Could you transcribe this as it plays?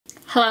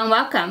Hello and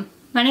welcome.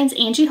 My name's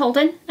Angie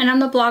Holden and I'm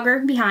the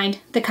blogger behind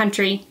The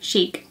Country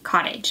Chic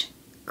Cottage.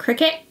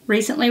 Cricut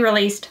recently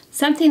released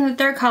something that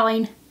they're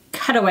calling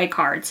cutaway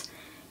cards.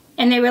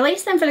 And they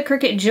released them for the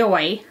Cricut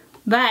Joy,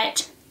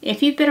 but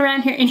if you've been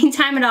around here any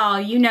time at all,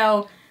 you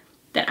know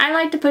that I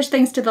like to push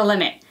things to the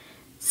limit.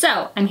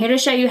 So I'm here to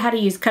show you how to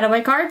use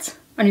cutaway cards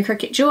on your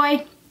Cricut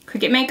Joy,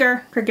 Cricut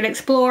Maker, Cricut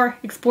Explorer,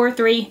 Explorer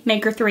 3,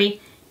 Maker 3,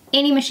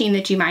 any machine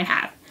that you might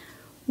have.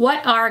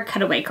 What are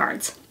cutaway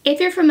cards? If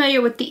you're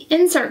familiar with the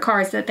insert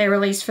cards that they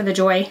released for the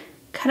Joy,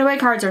 cutaway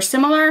cards are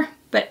similar,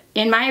 but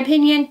in my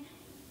opinion,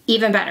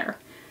 even better.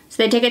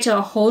 So they take it to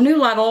a whole new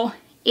level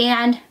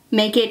and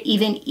make it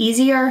even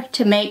easier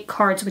to make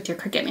cards with your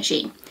Cricut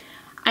machine.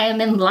 I am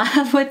in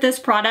love with this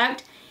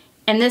product,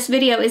 and this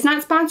video is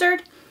not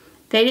sponsored.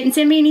 They didn't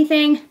send me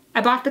anything. I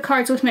bought the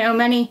cards with my own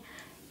money,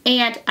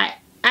 and I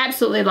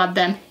absolutely love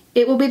them.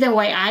 It will be the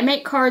way I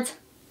make cards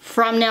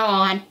from now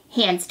on,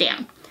 hands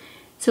down.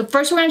 So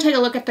first we're going to take a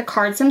look at the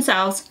cards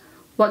themselves,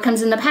 what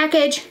comes in the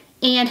package,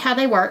 and how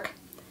they work.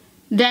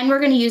 Then we're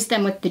going to use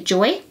them with the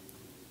Joy,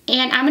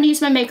 and I'm going to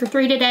use my Maker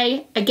 3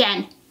 today.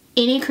 Again,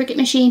 any Cricut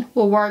machine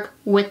will work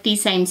with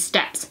these same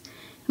steps.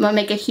 I'm going to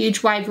make a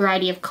huge wide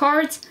variety of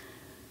cards.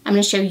 I'm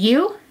going to show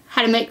you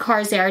how to make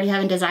cards they already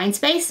have in Design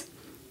Space,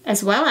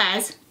 as well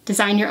as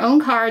design your own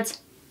cards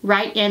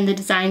right in the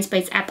Design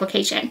Space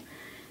application.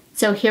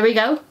 So here we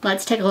go.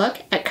 Let's take a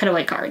look at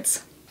cutaway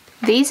cards.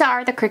 These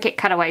are the Cricut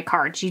Cutaway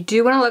Cards. You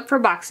do want to look for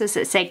boxes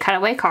that say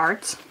Cutaway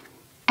Cards.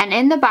 And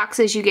in the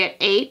boxes you get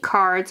 8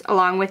 cards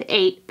along with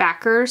 8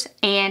 backers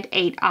and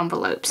 8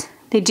 envelopes.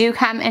 They do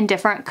come in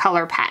different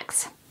color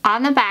packs.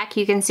 On the back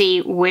you can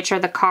see which are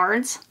the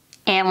cards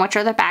and which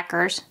are the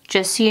backers,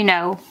 just so you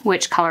know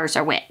which colors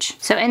are which.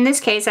 So in this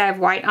case I have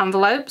white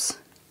envelopes,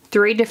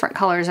 3 different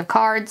colors of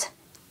cards,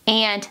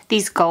 and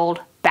these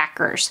gold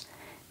backers.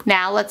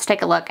 Now let's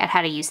take a look at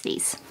how to use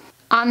these.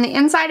 On the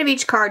inside of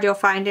each card you'll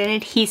find an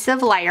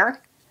adhesive layer,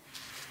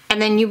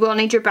 and then you will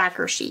need your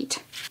backer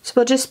sheet. So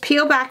we'll just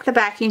peel back the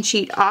backing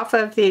sheet off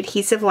of the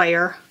adhesive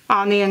layer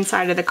on the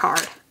inside of the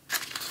card.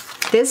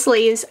 This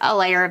leaves a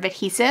layer of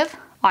adhesive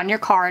on your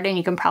card, and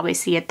you can probably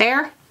see it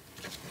there.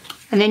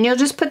 And then you'll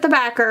just put the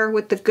backer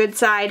with the good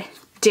side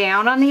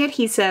down on the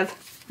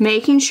adhesive,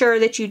 making sure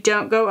that you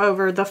don't go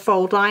over the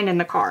fold line in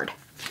the card.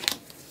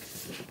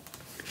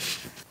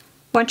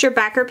 Once your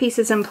backer piece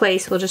is in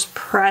place, we'll just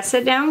press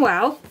it down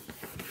well.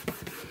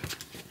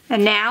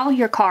 And now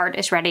your card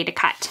is ready to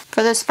cut.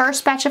 For this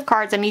first batch of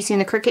cards, I'm using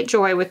the Cricut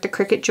Joy with the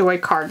Cricut Joy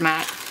card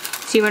mat.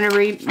 So you want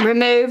to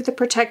remove the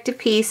protective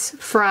piece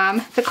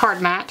from the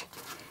card mat.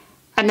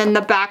 And then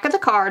the back of the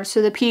card,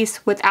 so the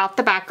piece without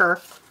the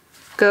backer,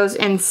 goes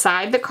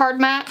inside the card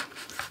mat.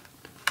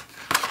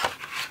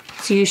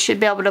 So you should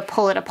be able to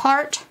pull it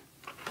apart,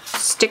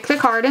 stick the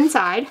card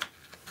inside,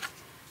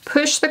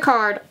 push the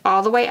card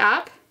all the way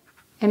up,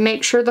 and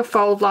make sure the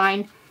fold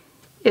line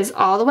is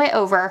all the way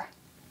over.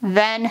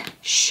 Then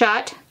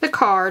shut the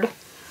card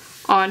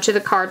onto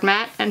the card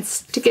mat and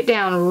stick it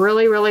down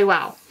really, really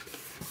well.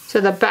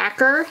 So the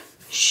backer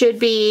should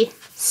be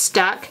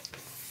stuck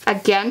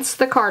against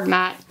the card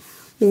mat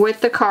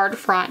with the card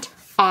front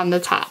on the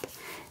top.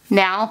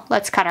 Now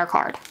let's cut our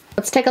card.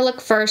 Let's take a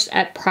look first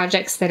at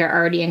projects that are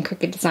already in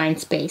Cricut Design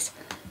Space.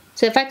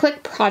 So if I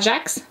click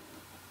Projects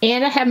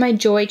and I have my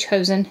Joy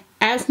chosen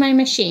as my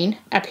machine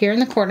up here in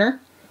the corner,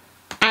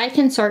 I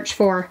can search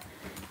for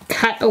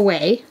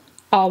Cutaway,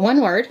 all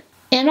one word,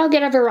 and I'll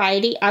get a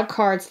variety of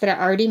cards that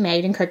are already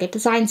made in Cricut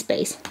Design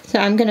Space. So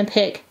I'm going to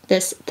pick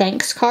this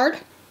Thanks card.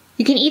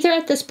 You can either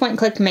at this point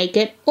click Make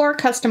It or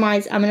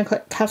Customize. I'm going to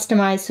click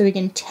Customize so we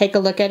can take a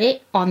look at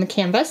it on the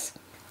canvas.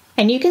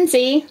 And you can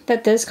see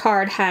that this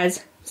card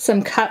has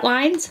some cut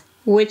lines,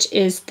 which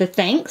is the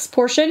thanks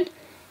portion,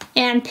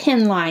 and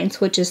pin lines,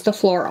 which is the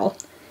floral.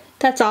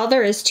 That's all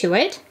there is to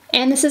it.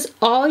 And this is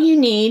all you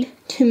need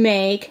to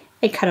make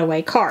a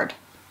cutaway card.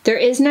 There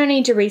is no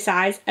need to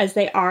resize, as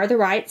they are the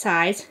right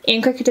size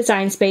in Cricut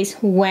Design Space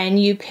when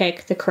you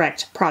pick the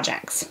correct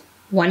projects.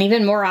 Want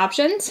even more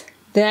options?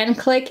 Then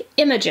click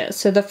Images.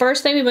 So the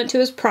first thing we went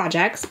to is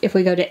Projects. If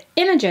we go to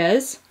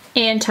Images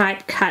and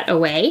type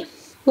Cutaway,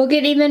 we'll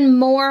get even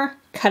more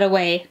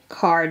cutaway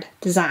card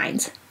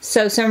designs.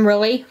 So some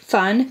really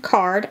fun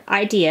card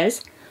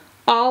ideas,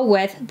 all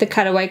with the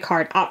cutaway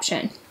card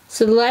option.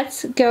 So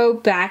let's go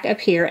back up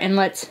here and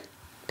let's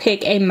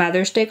pick a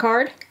Mother's Day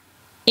card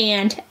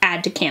and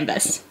add to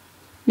canvas.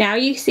 Now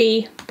you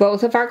see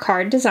both of our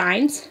card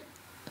designs.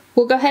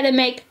 We'll go ahead and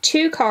make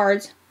 2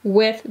 cards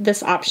with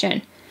this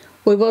option.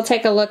 We will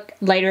take a look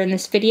later in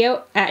this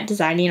video at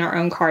designing our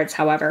own cards,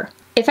 however.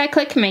 If I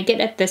click Make It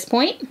at this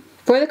point,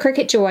 for the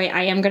Cricut Joy,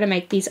 I am going to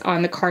make these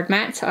on the card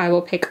mat, so I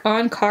will pick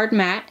on card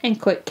mat and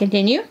click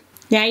Continue.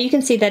 Now you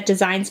can see that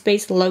Design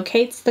Space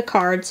locates the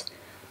cards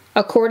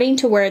according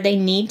to where they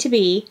need to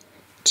be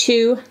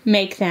to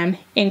make them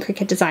in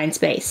Cricut Design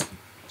Space.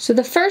 So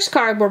the first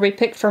card where we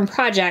picked from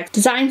Project,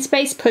 Design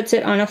Space puts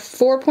it on a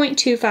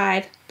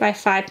 4.25 by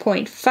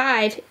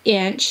 5.5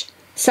 inch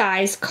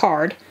size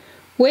card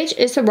which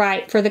is the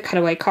right for the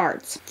cutaway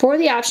cards. For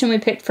the option we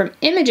picked from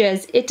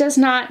images, it does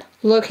not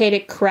locate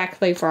it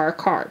correctly for our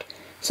card.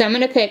 So I'm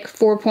going to pick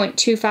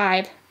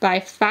 4.25 by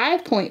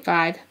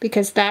 5.5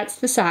 because that's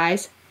the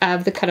size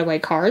of the cutaway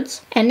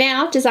cards. And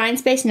now Design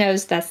Space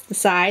knows that's the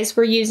size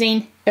we're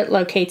using. It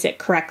locates it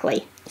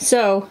correctly.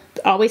 So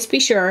always be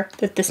sure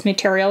that this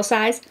material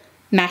size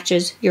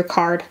matches your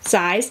card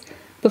size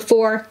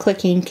before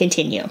clicking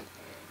continue.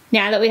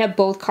 Now that we have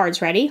both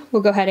cards ready,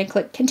 we'll go ahead and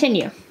click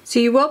continue. So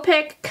you will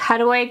pick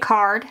cutaway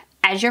card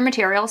as your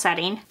material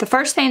setting. The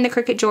first thing the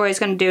Cricut Joy is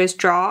going to do is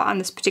draw on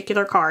this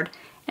particular card.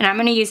 And I'm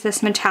going to use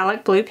this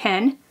metallic blue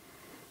pen,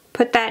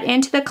 put that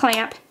into the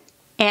clamp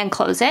and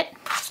close it.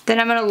 Then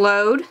I'm going to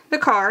load the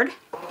card.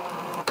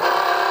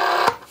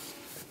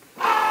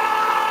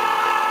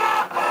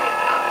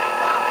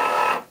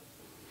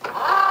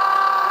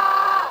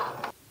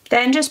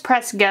 Then just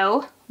press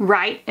go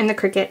right in the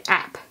Cricut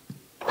app.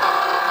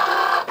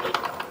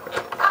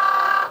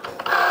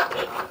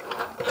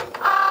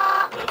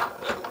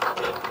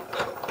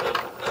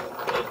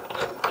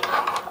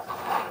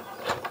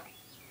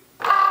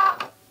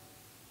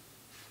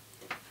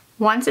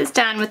 Once it's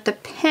done with the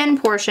pen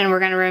portion, we're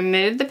going to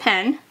remove the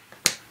pen,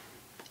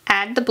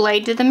 add the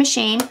blade to the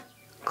machine,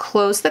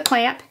 close the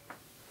clamp,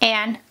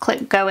 and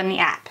click go in the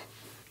app.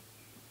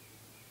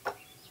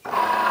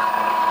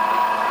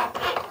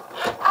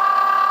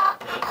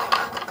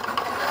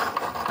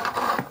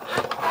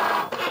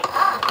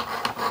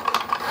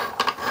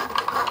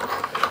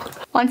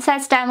 Once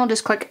that's done, we'll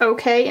just click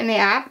OK in the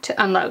app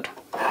to unload.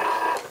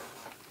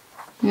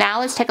 Now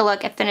let's take a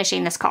look at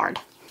finishing this card.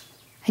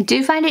 I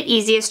do find it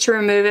easiest to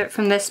remove it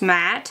from this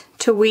mat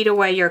to weed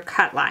away your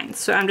cut lines.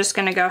 So I'm just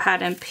going to go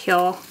ahead and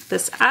peel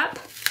this up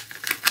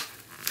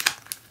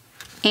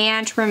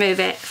and remove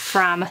it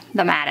from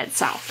the mat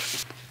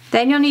itself.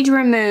 Then you'll need to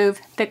remove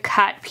the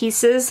cut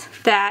pieces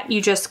that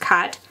you just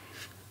cut,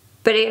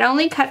 but it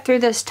only cut through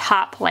this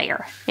top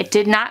layer. It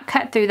did not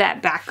cut through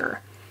that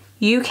backer.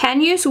 You can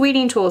use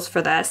weeding tools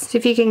for this, so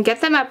if you can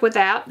get them up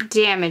without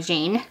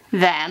damaging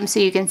them,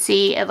 so you can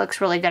see it looks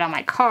really good on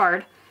my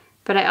card.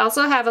 But I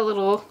also have a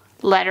little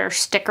letter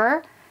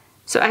sticker,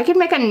 so I could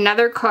make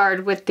another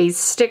card with these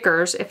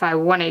stickers if I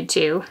wanted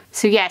to.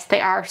 So yes,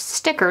 they are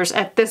stickers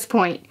at this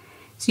point.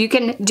 So you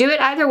can do it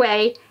either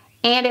way,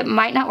 and it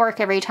might not work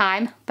every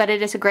time, but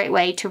it is a great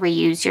way to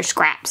reuse your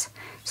scraps.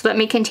 So let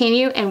me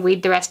continue and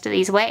weed the rest of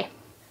these away.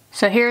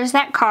 So here's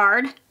that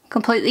card,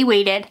 completely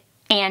weeded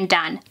and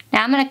done.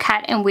 Now I'm going to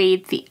cut and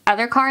weed the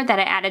other card that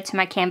I added to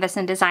my canvas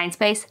in Design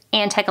Space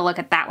and take a look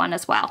at that one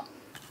as well.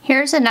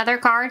 Here's another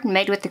card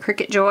made with the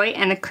Cricut Joy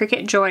and the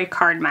Cricut Joy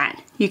card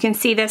mat. You can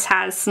see this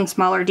has some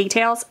smaller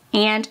details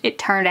and it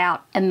turned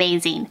out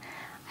amazing.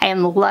 I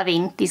am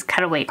loving these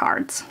cutaway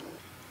cards.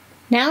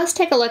 Now let's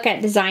take a look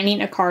at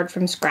designing a card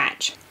from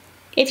scratch.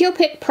 If you'll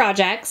pick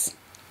projects,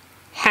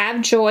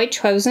 have Joy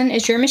chosen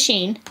as your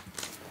machine,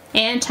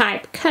 and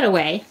type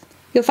cutaway,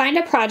 you'll find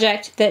a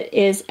project that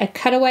is a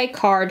cutaway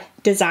card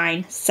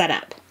design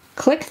setup.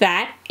 Click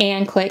that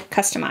and click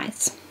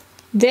customize.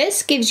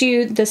 This gives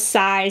you the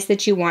size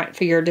that you want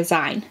for your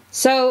design.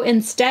 So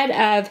instead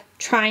of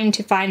trying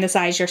to find the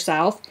size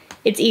yourself,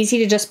 it's easy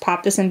to just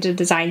pop this into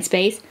Design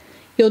Space.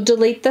 You'll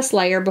delete this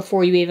layer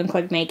before you even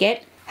click make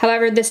it.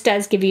 However, this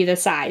does give you the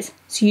size.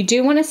 So you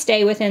do want to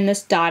stay within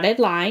this dotted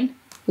line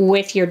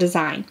with your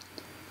design.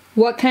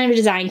 What kind of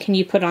design can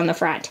you put on the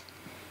front?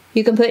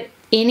 You can put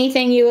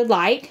anything you would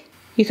like.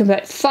 You can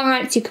put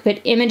fonts, you can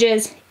put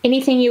images,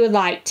 anything you would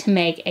like to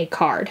make a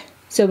card.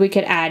 So we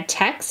could add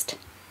text.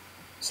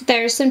 So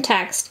there's some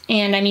text,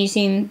 and I'm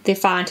using the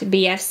font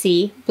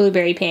BFC,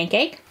 Blueberry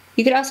Pancake.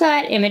 You could also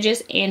add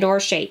images and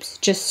or shapes.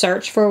 Just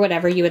search for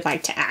whatever you would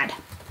like to add.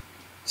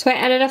 So I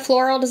added a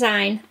floral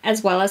design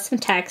as well as some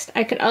text.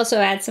 I could also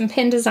add some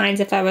pin designs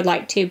if I would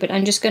like to, but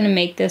I'm just going to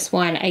make this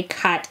one a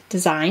cut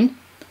design.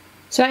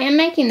 So I am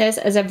making this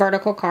as a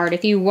vertical card.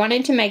 If you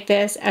wanted to make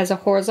this as a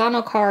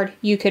horizontal card,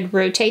 you could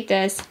rotate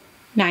this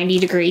 90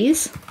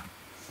 degrees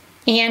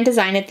and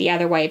design it the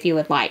other way if you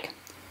would like.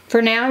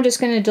 For now, I'm just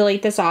going to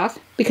delete this off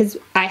because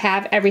I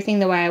have everything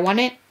the way I want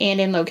it and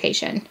in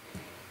location.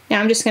 Now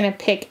I'm just going to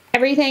pick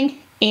everything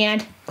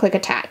and click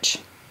attach.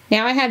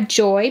 Now I have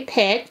Joy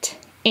picked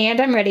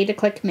and I'm ready to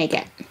click make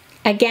it.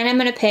 Again, I'm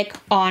going to pick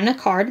on a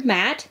card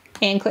mat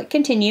and click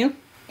continue.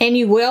 And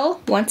you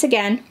will, once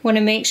again, want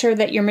to make sure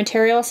that your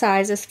material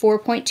size is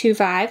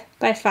 4.25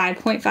 by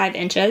 5.5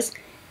 inches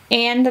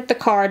and that the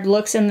card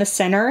looks in the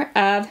center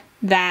of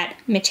that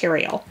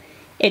material.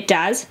 It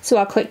does, so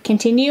I'll click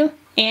continue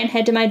and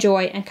head to my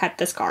Joy and cut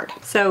this card.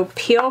 So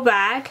peel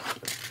back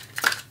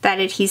that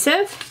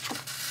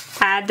adhesive,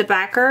 add the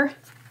backer,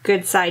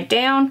 good side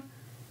down,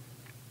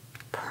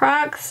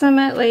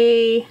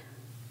 approximately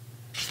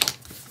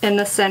in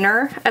the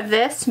center of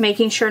this,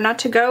 making sure not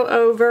to go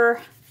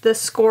over the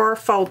score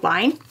fold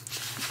line.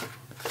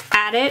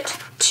 Add it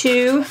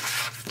to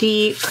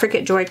the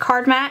Cricut Joy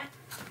card mat,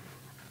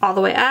 all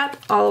the way up,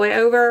 all the way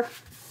over.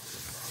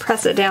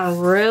 Press it down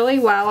really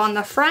well on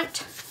the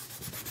front.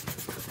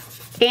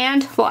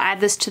 And we'll add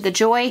this to the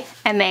Joy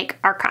and make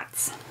our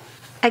cuts.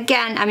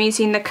 Again, I'm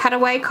using the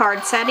Cutaway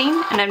card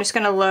setting, and I'm just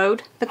going to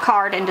load the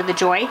card into the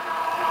Joy.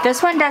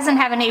 This one doesn't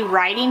have any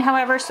writing,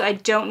 however, so I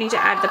don't need to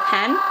add the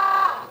pen.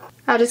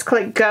 I'll just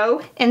click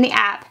Go in the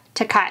app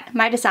to cut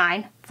my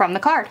design from the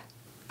card.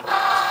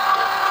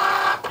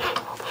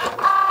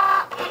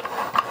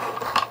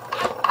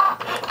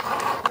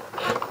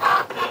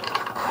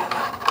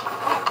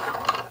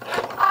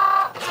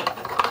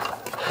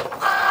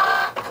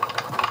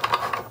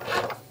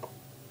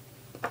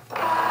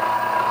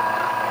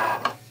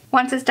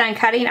 Once it's done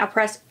cutting, I'll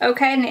press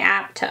OK in the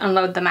app to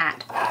unload the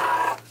mat.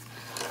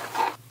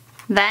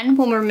 Then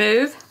we'll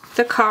remove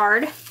the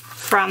card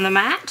from the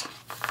mat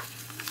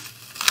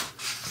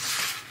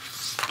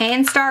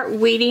and start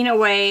weeding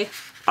away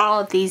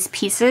all of these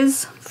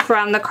pieces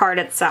from the card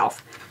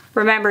itself.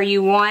 Remember,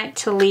 you want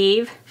to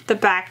leave the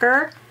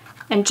backer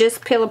and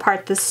just peel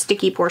apart the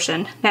sticky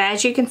portion. Now,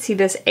 as you can see,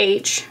 this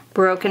H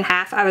broke in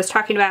half. I was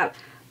talking about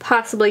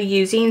possibly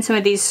using some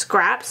of these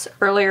scraps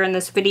earlier in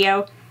this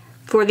video.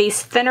 For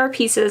these thinner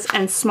pieces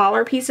and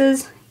smaller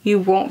pieces, you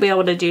won't be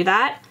able to do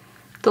that.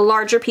 The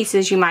larger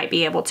pieces you might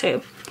be able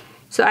to.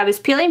 So I was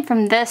peeling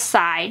from this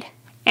side,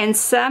 and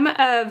some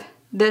of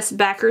this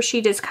backer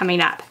sheet is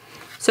coming up.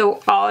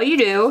 So all you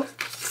do,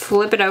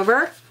 flip it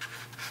over,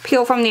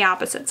 peel from the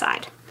opposite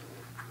side.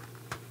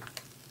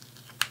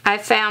 I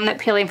found that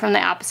peeling from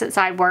the opposite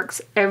side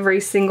works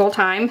every single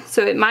time.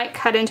 So it might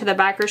cut into the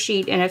backer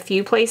sheet in a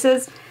few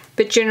places,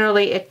 but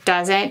generally it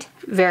doesn't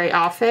very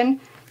often.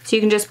 So you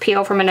can just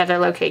peel from another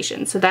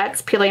location. So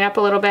that's peeling up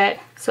a little bit.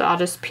 So I'll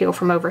just peel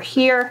from over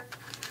here,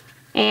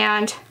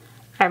 and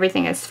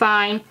everything is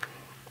fine.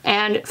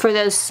 And for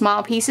those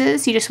small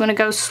pieces, you just want to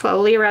go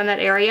slowly around that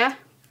area.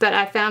 But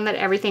I found that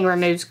everything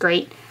removes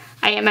great.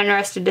 I am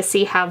interested to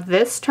see how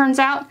this turns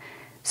out.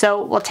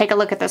 So we'll take a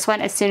look at this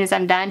one as soon as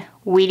I'm done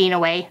weeding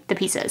away the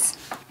pieces.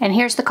 And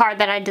here's the card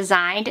that I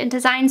designed in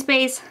Design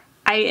Space.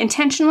 I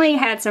intentionally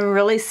had some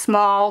really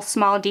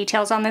small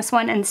details on this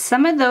one, and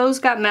some of those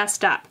got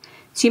messed up.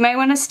 So you might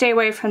want to stay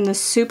away from the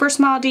super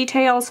small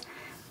details,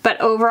 but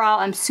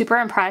overall I'm super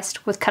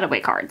impressed with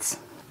Cutaway cards.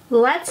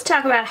 Let's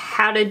talk about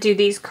how to do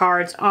these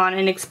cards on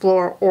an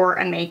Explorer or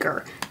a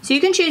Maker. So you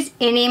can choose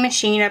any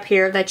machine up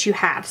here that you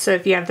have. So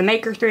if you have the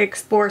Maker 3,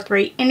 Explorer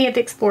 3, any of the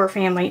Explorer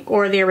family,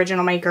 or the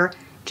original Maker,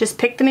 just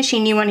pick the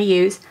machine you want to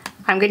use.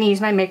 I'm going to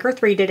use my Maker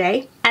 3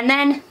 today. And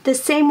then the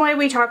same way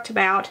we talked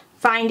about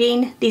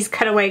finding these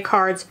Cutaway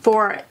cards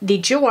for the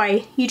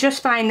Joy, you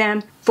just find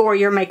them for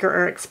your Maker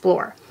or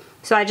Explorer.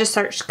 So I just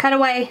searched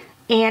Cutaway,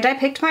 and I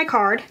picked my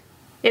card.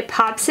 It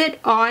pops it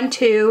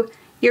onto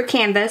your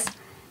canvas.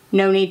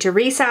 No need to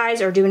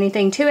resize or do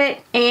anything to it,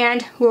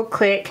 and we'll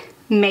click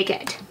Make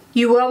It.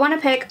 You will want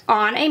to pick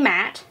on a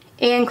mat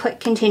and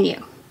click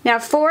Continue. Now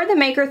for the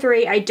Maker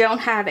 3, I don't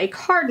have a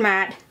card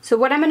mat, so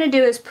what I'm going to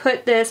do is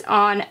put this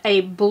on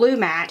a blue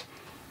mat,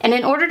 and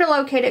in order to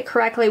locate it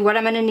correctly, what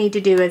I'm going to need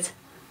to do is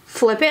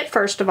flip it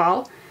first of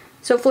all.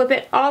 So flip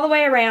it all the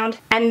way around,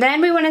 and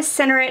then we want to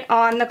center it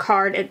on the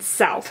card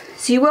itself.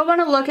 So you will want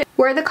to look at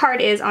where the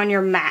card is on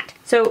your mat.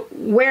 So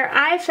where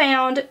I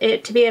found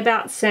it to be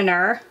about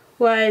center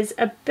was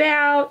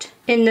about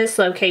in this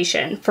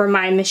location for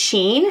my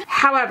machine.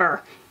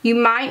 However, you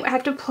might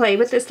have to play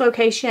with this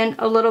location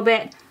a little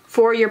bit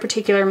for your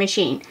particular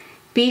machine.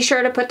 Be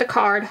sure to put the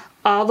card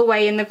all the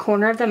way in the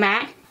corner of the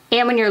mat,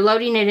 and when you're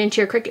loading it into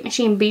your Cricut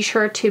machine, be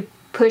sure to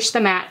push the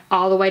mat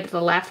all the way to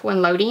the left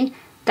when loading.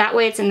 That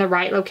way it's in the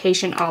right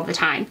location all the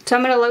time. So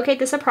I'm going to locate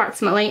this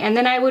approximately, and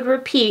then I would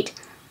repeat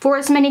for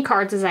as many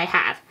cards as I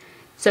have.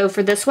 So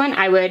for this one,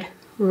 I would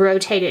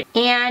rotate it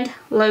and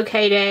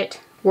locate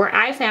it where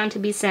I found to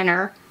be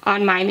center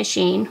on my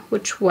machine,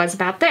 which was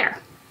about there.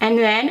 And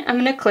then I'm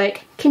going to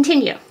click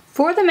Continue.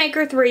 For the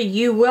Maker 3,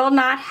 you will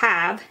not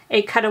have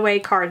a Cutaway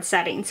card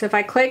setting. So if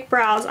I click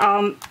Browse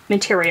All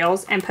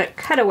Materials and put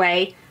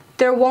Cutaway,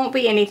 there won't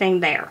be anything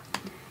there.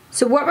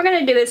 So what we're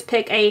going to do is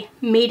pick a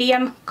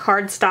medium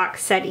cardstock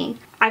setting.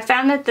 I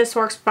found that this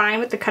works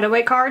fine with the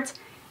Cutaway cards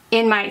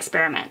in my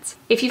experiments.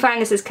 If you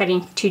find this is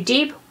cutting too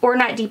deep or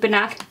not deep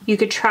enough, you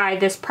could try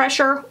this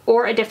pressure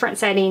or a different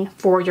setting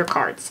for your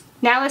cards.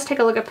 Now let's take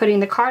a look at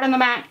putting the card on the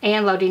mat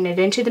and loading it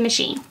into the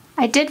machine.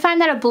 I did find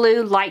that a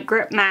blue light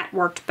grip mat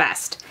worked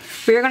best.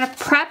 We're going to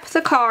prep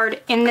the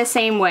card in the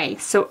same way.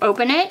 So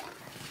open it,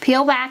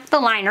 peel back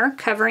the liner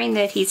covering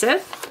the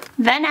adhesive,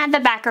 then add the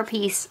backer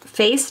piece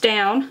face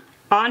down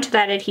onto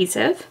that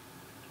adhesive.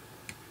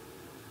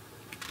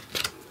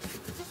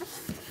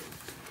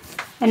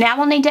 And now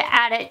we'll need to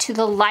add it to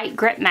the light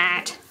grip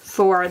mat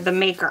for the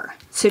Maker.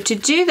 So to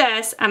do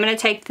this, I'm going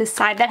to take the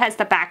side that has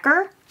the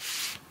backer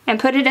and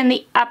put it in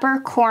the upper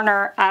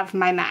corner of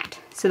my mat.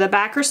 So the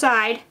backer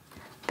side,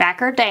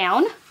 backer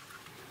down,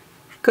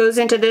 goes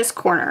into this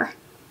corner,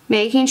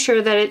 making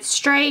sure that it's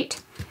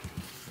straight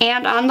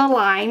and on the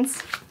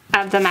lines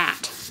of the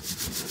mat.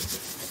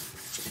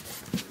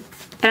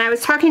 And I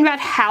was talking about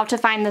how to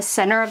find the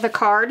center of the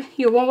card.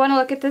 You will want to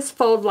look at this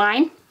fold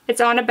line.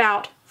 It's on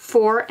about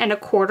 4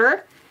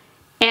 1/4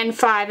 and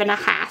 5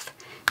 1/2.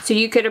 So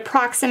you could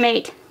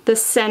approximate the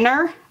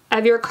center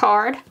of your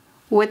card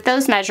with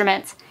those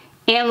measurements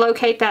and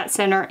locate that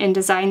center and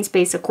design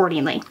space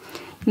accordingly.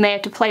 You may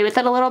have to play with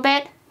it a little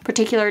bit,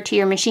 particular to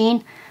your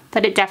machine,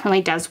 but it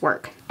definitely does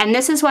work. And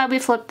this is why we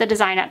flip the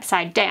design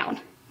upside down.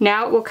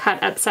 Now it will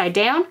cut upside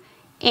down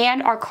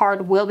and our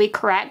card will be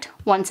correct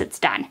once it's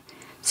done.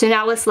 So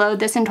now let's load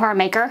this into our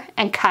maker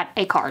and cut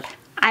a card.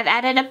 I've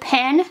added a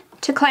pin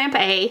to clamp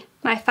A.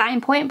 My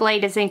fine point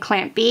blade is in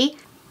clamp B.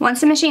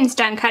 Once the machine's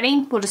done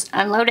cutting, we'll just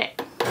unload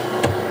it.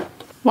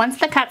 Once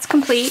the cut's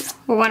complete,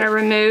 we'll want to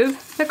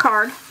remove the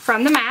card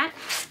from the mat.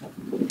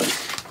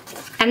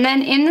 And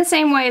then in the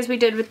same way as we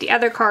did with the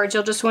other cards,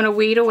 you'll just want to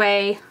weed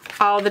away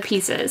all the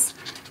pieces.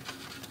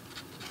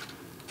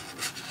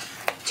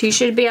 So you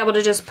should be able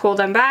to just pull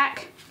them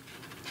back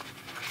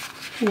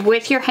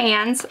with your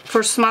hands.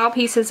 For small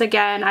pieces,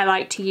 again, I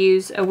like to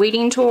use a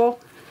weeding tool,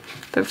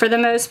 but for the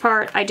most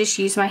part, I just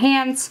use my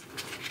hands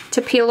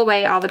to peel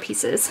away all the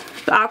pieces.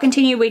 So I'll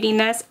continue weeding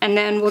this, and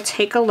then we'll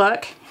take a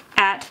look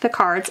at the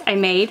cards I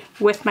made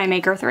with my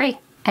Maker 3.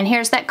 And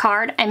here's that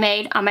card I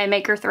made on my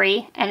Maker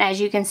 3, and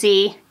as you can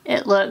see,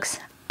 it looks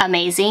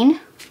amazing.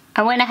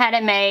 I went ahead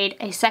and made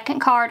a second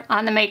card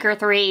on the Maker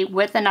 3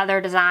 with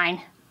another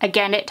design.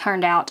 Again, it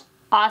turned out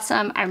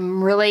awesome.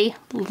 I'm really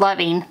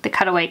loving the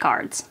cutaway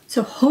cards.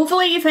 So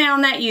hopefully you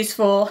found that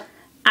useful.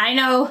 I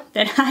know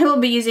that I will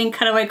be using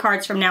cutaway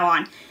cards from now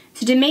on.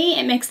 So to me,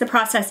 it makes the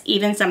process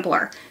even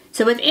simpler.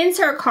 So with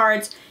insert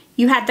cards,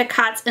 you had the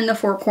cuts in the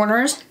four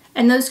corners,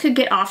 and those could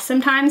get off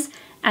sometimes,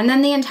 and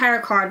then the entire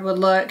card would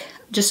look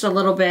just a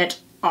little bit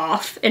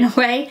off in a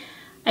way.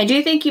 I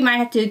do think you might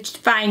have to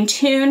fine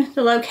tune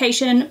the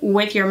location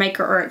with your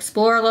Maker or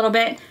Explorer a little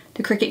bit.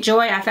 The Cricut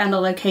Joy, I found the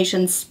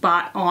location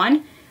spot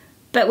on.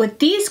 But with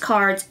these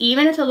cards,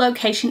 even if the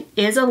location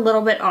is a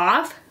little bit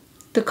off,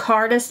 the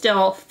card is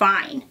still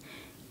fine.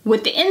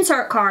 With the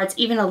insert cards,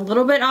 even a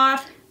little bit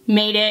off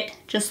made it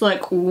just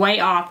look way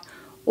off.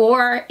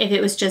 Or if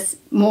it was just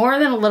more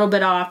than a little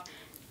bit off,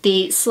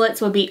 the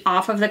slits would be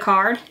off of the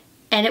card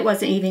and it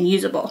wasn't even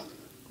usable.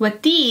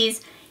 With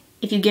these,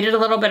 if you get it a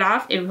little bit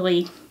off, it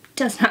really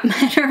does not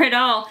matter at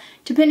all,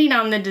 depending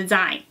on the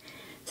design.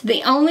 So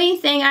the only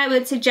thing I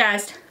would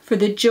suggest for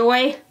the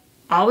Joy,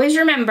 always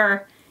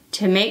remember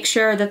to make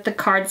sure that the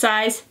card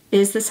size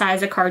is the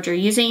size of card you're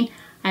using.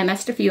 I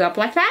messed a few up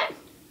like that.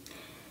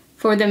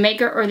 For the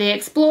Maker or the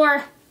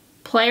Explorer,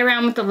 play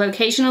around with the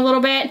location a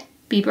little bit.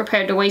 Be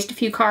prepared to waste a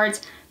few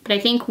cards, but I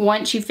think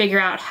once you figure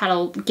out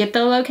how to get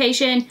the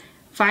location,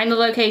 find the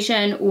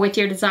location with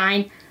your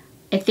design,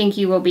 I think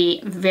you will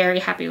be very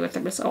happy with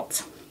the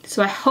results.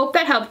 So I hope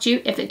that helped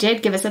you. If it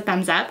did, give us a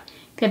thumbs up.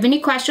 If you have any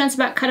questions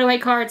about cutaway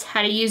cards,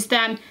 how to use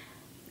them,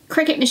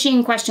 Cricut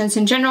machine questions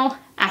in general,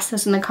 ask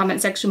those in the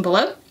comment section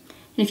below.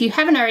 And if you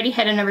haven't already,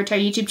 head on over to our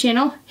YouTube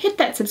channel, hit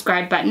that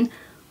subscribe button.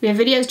 We have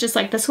videos just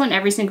like this one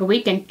every single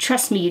week, and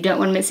trust me, you don't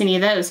want to miss any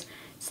of those.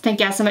 So thank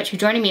you all so much for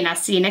joining me, and I'll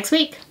see you next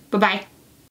week. Bye-bye.